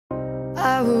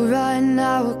I will run,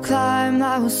 I will climb,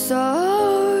 I will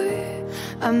soar.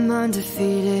 I'm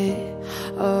undefeated.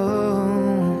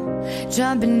 Oh,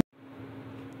 jumping.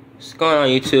 What's going on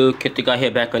YouTube? Kitty got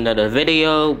here back with another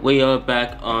video. We are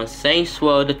back on Saints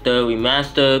Row the Third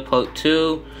Remastered Part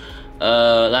 2.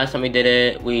 Last time we did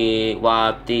it, we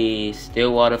robbed the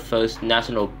Stillwater First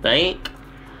National Bank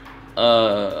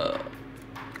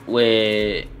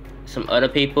with some other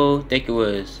people. I think it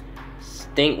was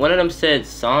one of them said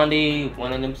Sandy,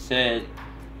 one of them said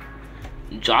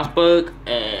Josberg,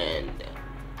 and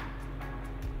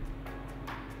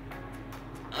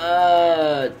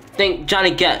think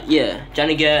Johnny Gat,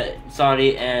 Johnny Gat,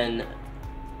 Sandy, and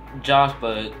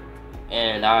Josberg.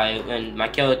 And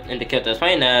the character I was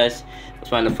playing as was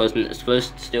playing the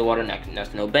first Stillwater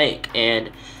National Bank,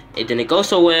 and it didn't go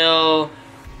so well.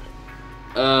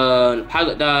 The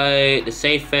pilot died, the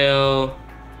safe fell,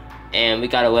 and we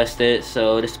got arrested.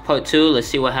 So this is part 2. Let's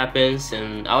see what happens.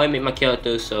 And I already made my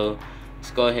character, so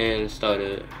let's go ahead and start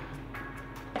it.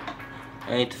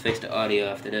 I need to fix the audio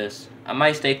after this. I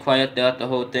might stay quiet throughout the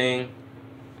whole thing,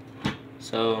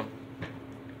 so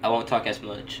I won't talk as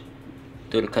much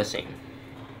through the cutscene.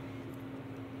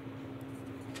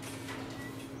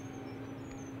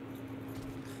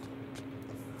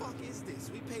 The fuck is this?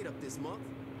 We paid up this month.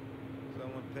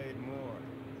 Someone paid more.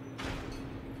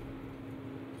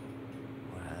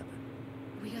 What happened?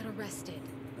 We got arrested.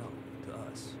 No, to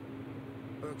us.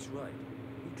 Burke's right.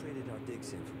 We traded our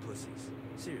dicks in for pussies.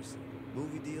 Seriously.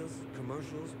 Movie deals,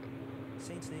 commercials.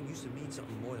 Saint's name used to mean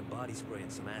something more than body spray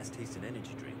and some ass-tasting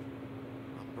energy drink.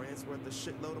 Our brand's worth a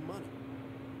shitload of money.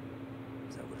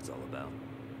 Is that what it's all about?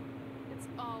 It's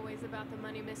always about the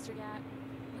money, Mr. Gat,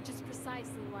 which is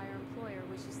precisely why our employer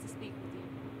wishes to speak with you.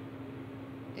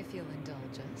 If you'll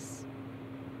indulge us.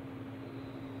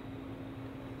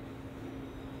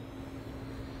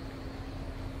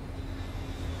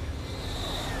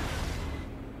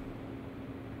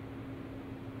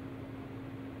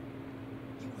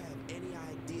 You have any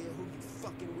idea who you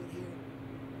fucking with here?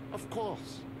 Of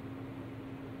course.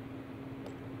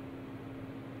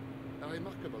 A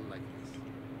remarkable likeness.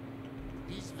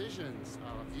 These visions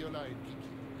are Viola and Kiki,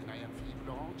 and I am Philippe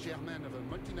Laurent, chairman of a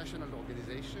multinational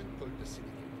organization called the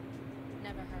Syndicate.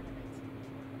 Never heard of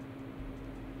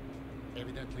it.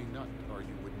 Evidently not, or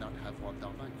you would not have robbed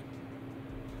our bank.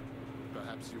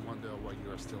 Perhaps you wonder why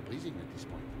you are still breathing at this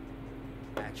point.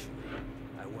 Actually,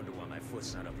 I wonder why my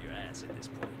foot's not up your ass at this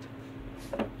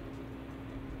point.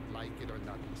 Like it or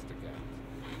not, Mr. Gat,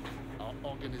 our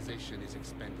organization is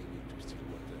expanding into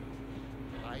Stillwater.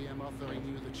 I am offering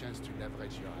you the chance to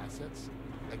leverage your assets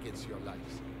against your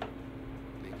lives.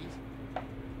 Ladies?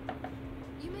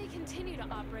 You may continue to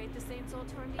operate the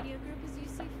Saintsrowthethirdremastered Media Group as you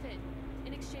see fit,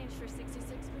 in exchange for 66% of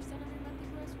your monthly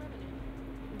gross revenue.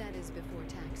 That is before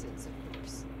taxes, of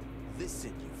course.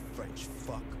 Listen, you French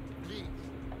fuck. Please.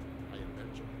 I am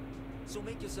Belgian. So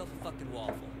make yourself a fucking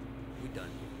waffle. We're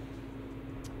done.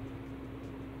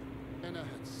 And I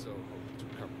had so hoped to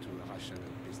come to a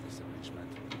rational business arrangement.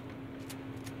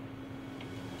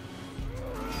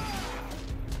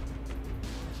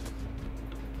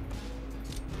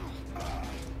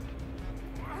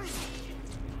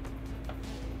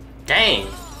 Dang.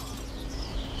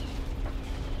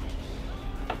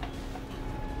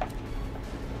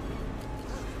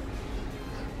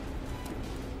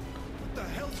 What the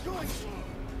hell's going on?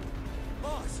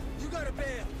 Boss, you gotta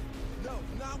bail. No,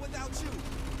 not without you.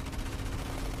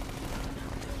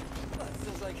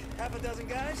 Feels like half a dozen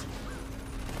guys.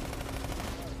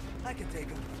 I can take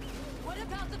them. What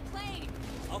about the plane?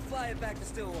 I'll fly it back to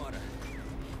Stillwater.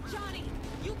 Johnny,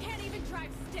 you can't even drive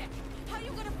stick. How are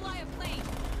you gonna fly a plane?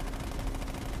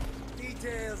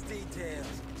 Details,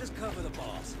 details. Just cover the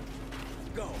boss.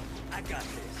 Go. I got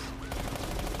this.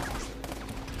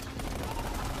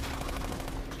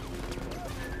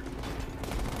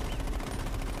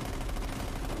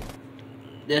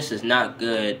 This is not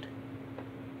good.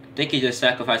 I think he just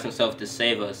sacrificed himself to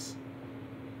save us.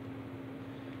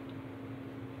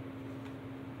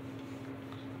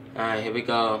 Alright, here we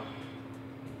go.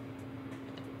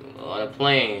 On a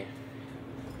plane.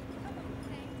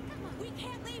 We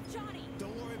can't leave Johnny.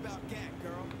 Don't worry about Gat,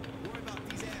 girl. Worry about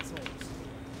these assholes.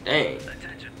 Dang.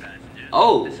 Attention passengers.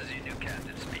 Oh. This is your new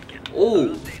captain speaking.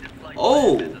 Oh.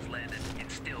 Oh. Has landed in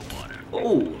Stillwater.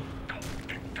 Oh.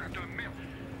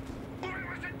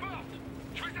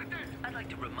 I'd like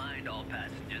to remind all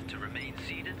passengers to remain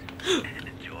seated and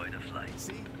enjoy the flight.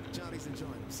 See? Johnny's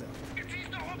enjoying himself.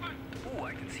 Oh,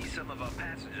 I can see some of our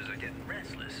passengers are getting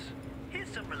restless. Here's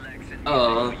some relaxing music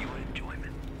Oh. for your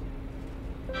enjoyment.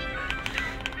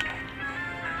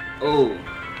 Oh.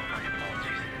 My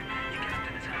apologies. Your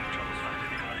captain is having troubles finding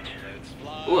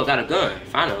Ooh, I got a gun,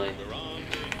 finally.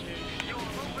 Yo,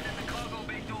 I'm opening the cargo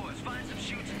bay doors. Find some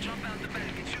chutes and jump out the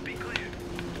back. It should be clear.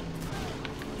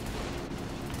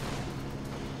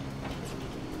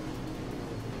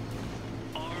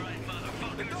 All right,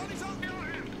 motherfucker.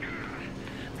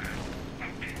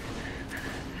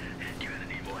 You gonna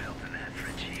need more help than that,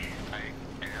 Frenchie. I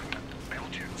am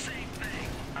Belgian. Same thing.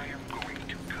 I am going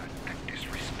to cut that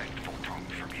disrespectful tongue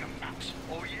from your mouth.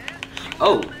 Oh yeah?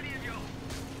 Oh. Many of you.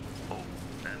 Oh,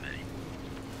 that many.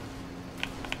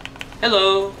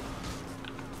 Hello.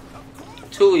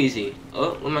 Too easy.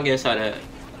 Oh, what am I getting inside at?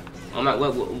 What am I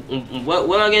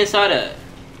getting inside at?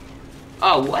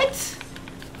 Oh, what?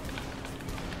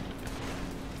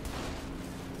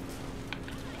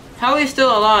 How are you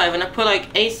still alive? And I put like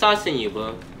 8 shots in you,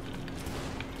 bro.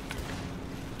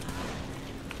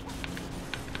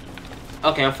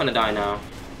 Okay, I'm finna die now.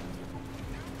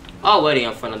 Already,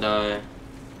 I'm finna die.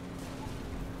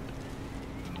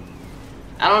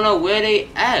 I don't know where they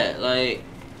at. Like,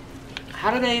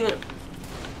 how do they even?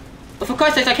 But for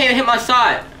Christ's sake, I can't even hit my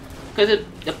shot because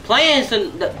the planes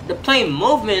and the plane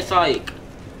movements like.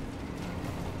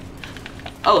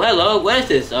 Oh, hello. What is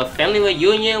this? A family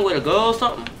reunion with a girl or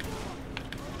something?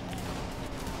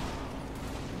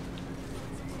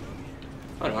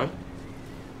 Hold on.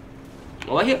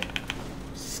 Oh, right here.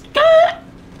 Scat.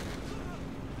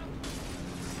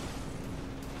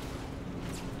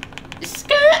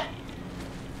 Scat.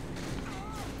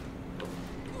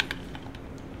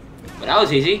 But that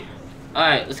was easy.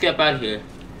 Alright, let's get up out of here.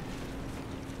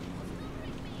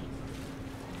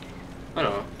 Hold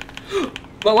on.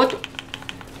 But what the?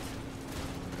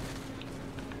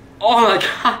 Oh my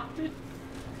god.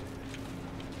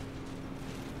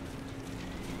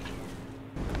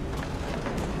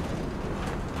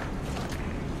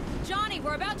 Johnny,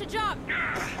 we're about to jump.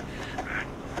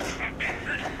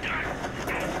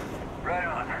 Right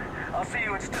on. I'll see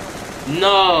you in Stone.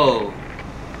 No.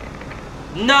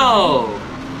 No.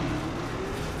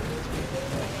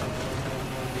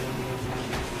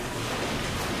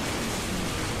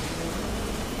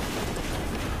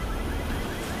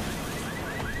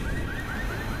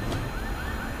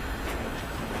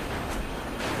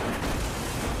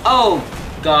 Oh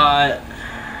god.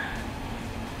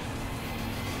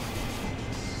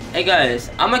 Hey guys,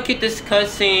 I'm gonna keep this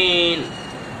cutscene.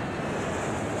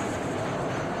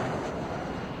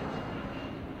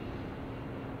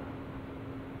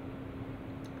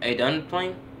 Are you done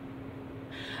playing?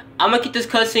 I'm gonna keep this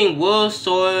cutscene real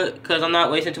short because I'm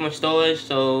not wasting too much storage.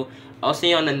 So I'll see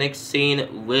you on the next scene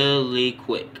really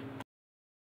quick.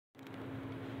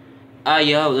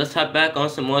 Yo, let's hop back on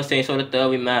some more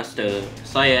Saintsrowthethirdremastered Remastered.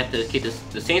 Sorry I have to keep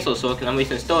the scene so short because I'm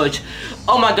wasting storage.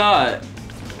 Oh my god!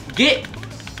 Get!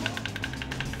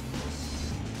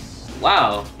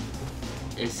 Wow.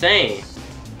 Insane.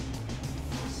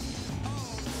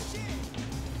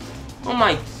 Oh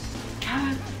my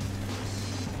god.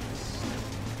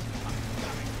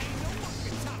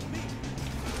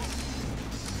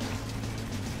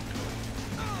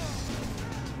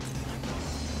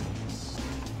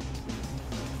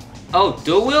 Oh,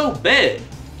 dual wheel? Bet.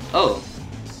 Oh.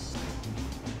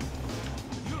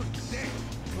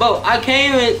 Bro, I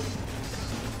can't even.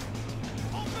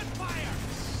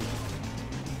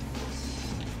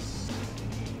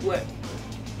 What?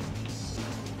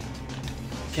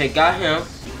 Okay, got him.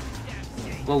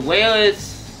 But where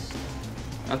is?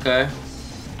 Okay.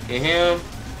 Get him.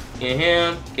 Get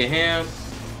him. Get him.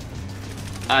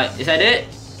 Alright, is that it?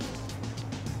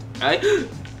 Alright.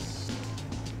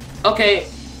 Okay.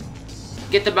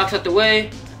 Get the box out the way.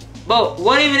 Bro,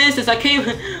 what even is this? I can't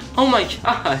even. Oh my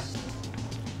god.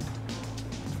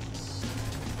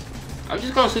 I'm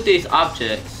just gonna shoot these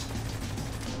objects.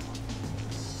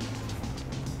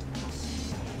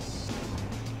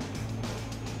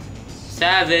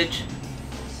 Savage.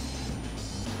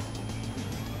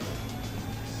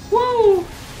 Woo!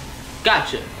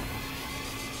 Gotcha.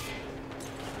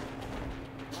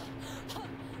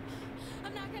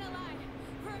 I'm not gonna lie.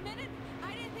 For a minute,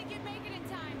 I didn't think you'd make it in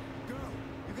time. Girl,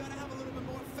 you gotta have a little bit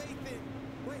more faith in.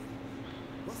 Wait,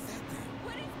 what's that thing?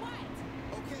 What is what?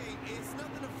 Okay, it's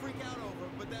nothing to freak out over,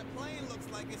 but that plane looks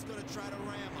like it's gonna try to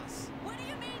ram us. What do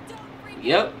you mean, don't freak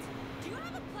Yep. out? Do you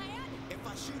have a plan? If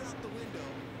I shoot out the window,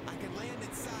 I can land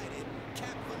inside it,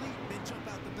 cap Philippe, then jump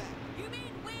out the back. You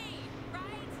mean we,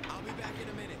 right? I'll be back in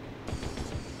a minute.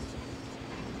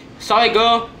 Sorry,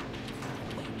 girl.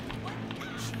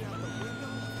 Shoot out the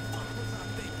window? What was I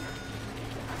thinking?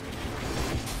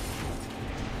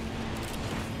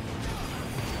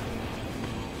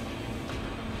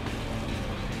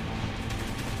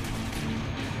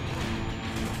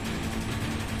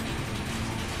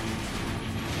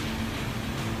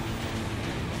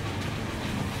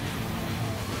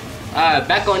 Alright,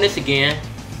 back on this again.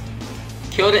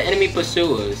 Kill the enemy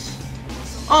pursuers.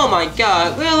 Oh my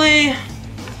god, really?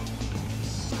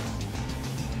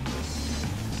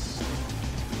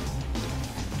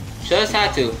 Just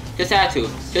had to. Just had to.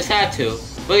 Just had to.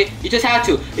 Really? You just had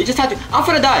to. You just had to. I'm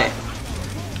finna die.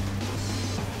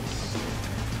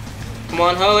 Come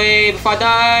on, hurry before I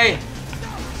die.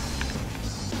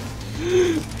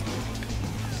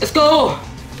 Let's go.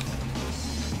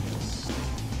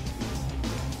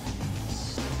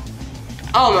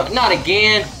 Oh, my, not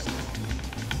again.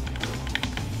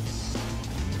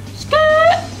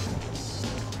 Skirt.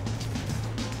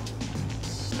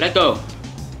 Let go.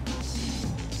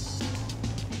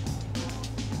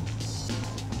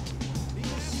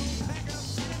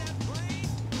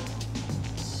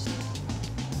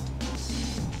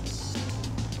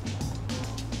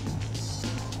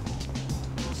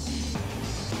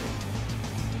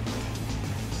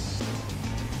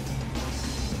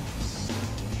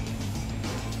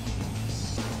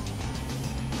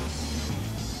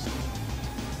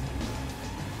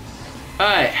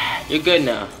 Alright, you're good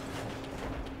now.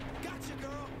 Gotcha,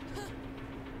 girl.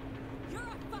 You're a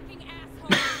fucking asshole.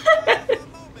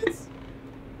 Moments.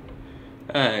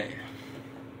 Alright.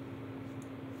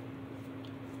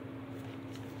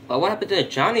 Well, what happened to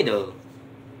Johnny though?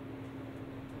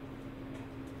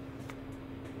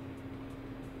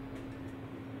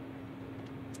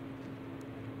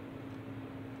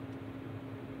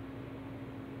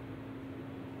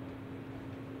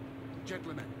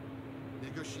 Gentlemen,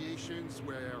 negotiations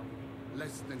were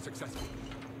less than successful.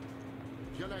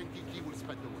 Viola and Kiki will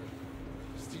spread the word.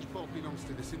 Steelport belongs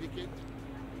to the Syndicate,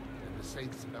 and the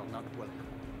Saints are not welcome.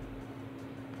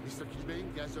 Mr.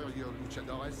 Kilbane, gather your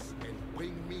luchadores and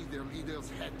bring me their leader's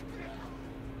head.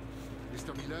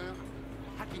 Mr. Miller,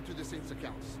 hack into the Saints'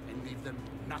 accounts and leave them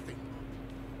nothing.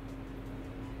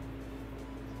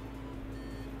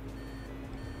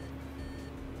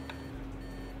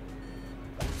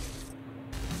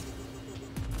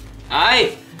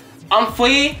 Alright, I'm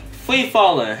free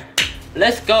falling.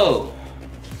 Let's go.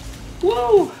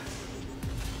 Woo!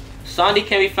 Sandy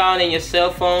can be found in your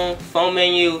cell phone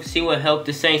menu. See what helped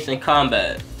the Saints in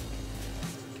combat.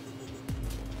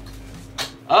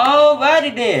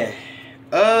 Alrighty then.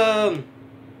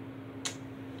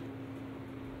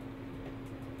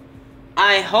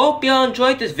 I hope y'all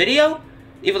enjoyed this video.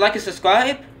 Leave a like and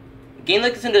subscribe. Game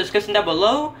link is in the description down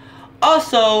below.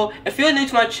 Also, if you're new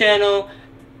to my channel,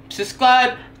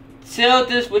 subscribe, share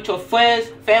this with your friends,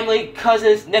 family,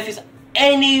 cousins, nephews,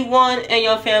 anyone in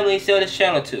your family, share this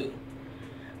channel to.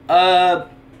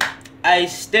 I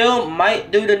still might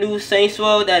do the new Saints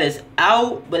Row that is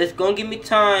out, but it's gonna give me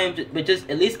time, but just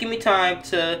at least give me time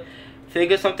to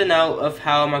figure something out of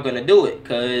how am I gonna do it,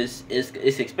 cause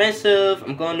it's expensive.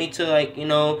 I'm gonna need to, like, you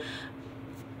know,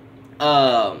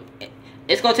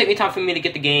 it's gonna take me time for me to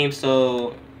get the game,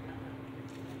 so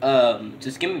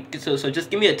just give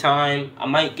me a time. I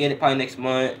might get it probably next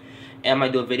month, and I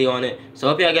might do a video on it. So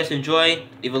hope y'all guys enjoy.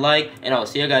 Leave a like, and I'll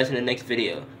see you guys in the next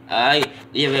video. Alright,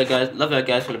 love you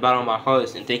guys from the bottom of my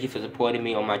heart, and thank you for supporting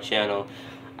me on my channel.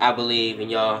 I believe in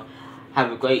y'all. Have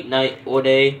a great night or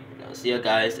day, and I'll see you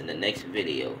guys in the next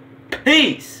video.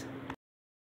 Peace.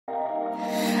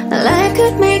 Life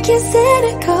could make you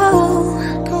cynical,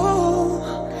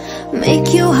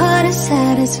 make you hard to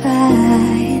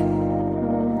satisfy.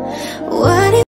 What if